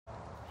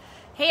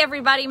Hey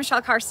everybody,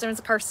 Michelle Carstensen with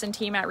the Carstensen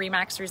team at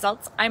RE/MAX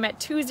Results. I'm at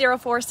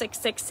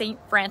 20466 St.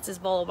 Francis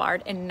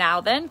Boulevard in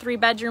Nowthen,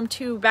 3-bedroom,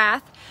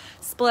 2-bath,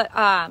 split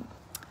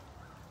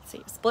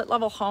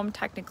level home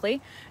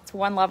technically. It's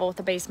one level with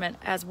a basement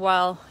as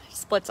well.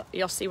 Splits,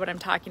 you'll see what I'm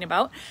talking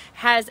about.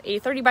 Has a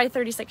 30 by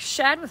 36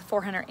 shed with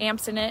 400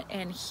 amps in it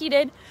and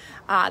heated.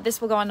 This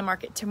will go on the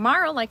market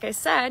tomorrow, like I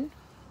said,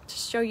 to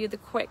show you the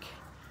quick,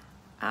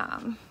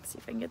 see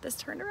if I can get this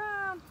turned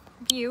around,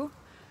 view.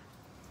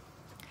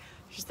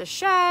 Here's the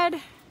shed,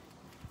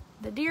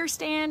 the deer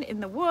stand in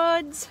the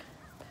woods.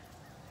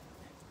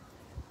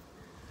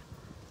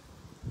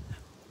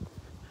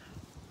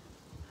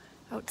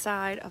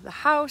 Outside of the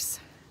house.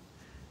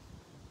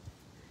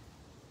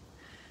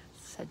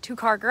 Said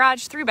 2-car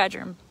garage,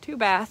 3-bedroom,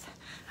 2-bath.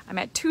 I'm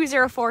at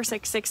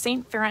 20466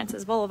 St.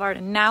 Francis Boulevard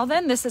in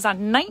Nowthen. This is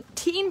on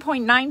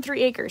 19.93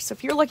 acres. So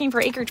if you're looking for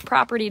acreage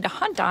property to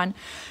hunt on,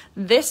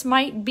 this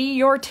might be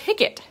your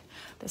ticket.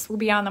 This will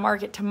be on the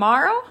market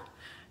tomorrow.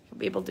 You'll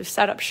be able to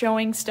set up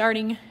showings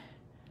starting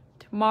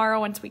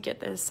tomorrow once we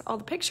get all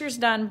the pictures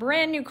done.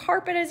 Brand new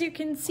carpet, as you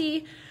can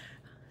see,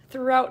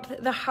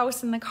 throughout the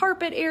house in the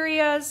carpet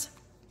areas.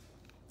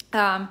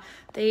 When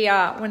they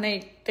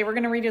were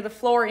going to redo the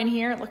floor in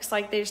here, it looks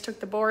like they just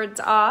took the boards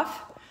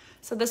off.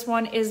 So this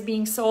one is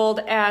being sold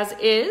as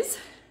is.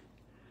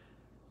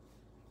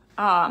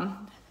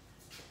 You'll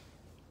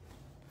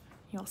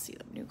see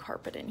the new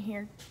carpet in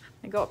here.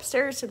 I go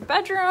upstairs to the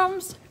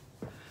bedrooms.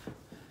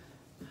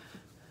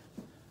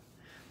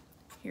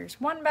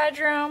 Here's 1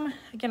 bedroom.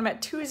 Again, I'm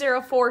at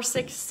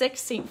 20466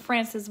 St.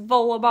 Francis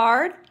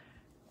Boulevard.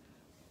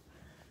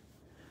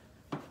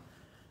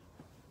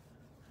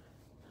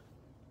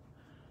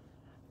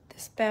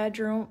 This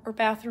bedroom or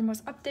bathroom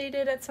was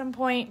updated at some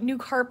point. New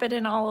carpet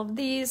in all of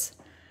these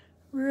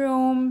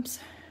rooms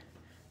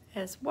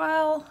as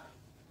well.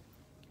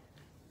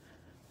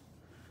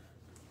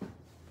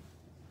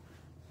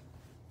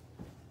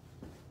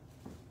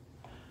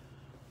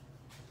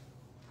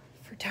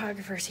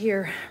 Photographers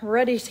here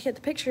ready to get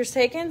the pictures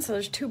taken. So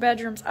there's 2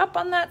 bedrooms up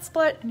on that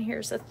split, and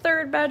here's the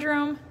 3rd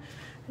bedroom.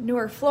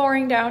 Newer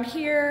flooring down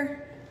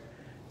here.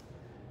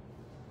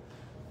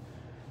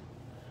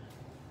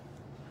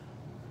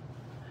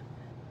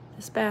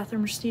 This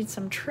bathroom just needs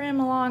some trim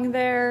along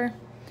there.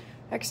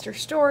 Extra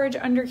storage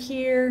under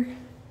here.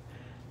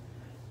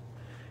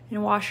 And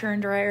a washer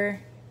and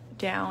dryer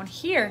down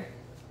here.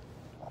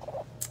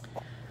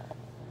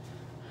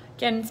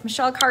 Again, it's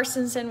Michelle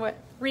Carstensen with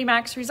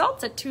RE/MAX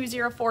Results at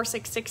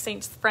 20466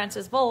 St.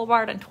 Francis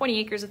Boulevard on 20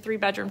 acres of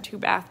 3-bedroom,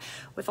 2-bath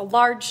with a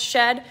large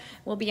shed.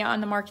 We'll be on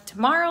the market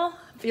tomorrow.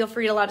 Feel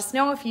free to let us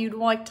know if you'd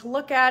like to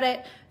look at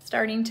it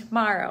starting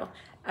tomorrow.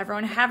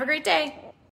 Everyone have a great day.